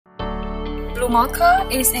Bluemocha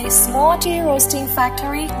is a small tea roasting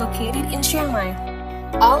factory located in Chiangmai.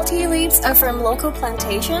 All tea leaves are from local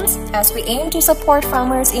plantations as we aim to support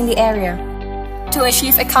farmers in the area. To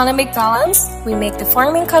achieve economic balance, we make the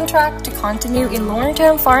farming contract to continue in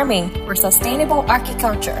long-term farming or sustainable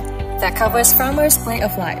agriculture that covers farmers' way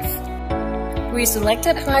of life. We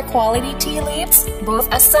selected high-quality tea leaves,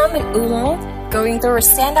 both Assam and Oolong, going through a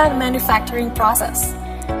standard manufacturing process.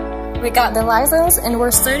 We got the license and were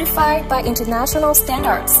certified by international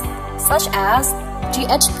standards, such as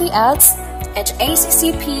GHPS,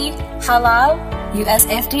 HACCP, Halal, US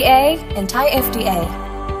FDA, and Thai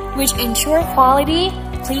FDA, which ensure quality,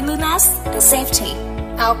 cleanliness, and safety.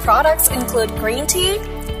 Our products include green tea,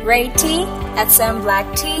 red tea, Assam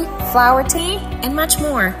black tea, flower tea, and much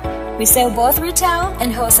more. We sell both retail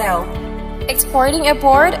and wholesale. Exporting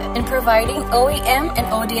abroad and providing OEM and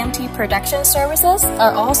ODM production services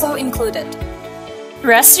are also included.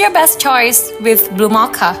 Rest your best choice with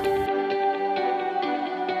Bluemocha.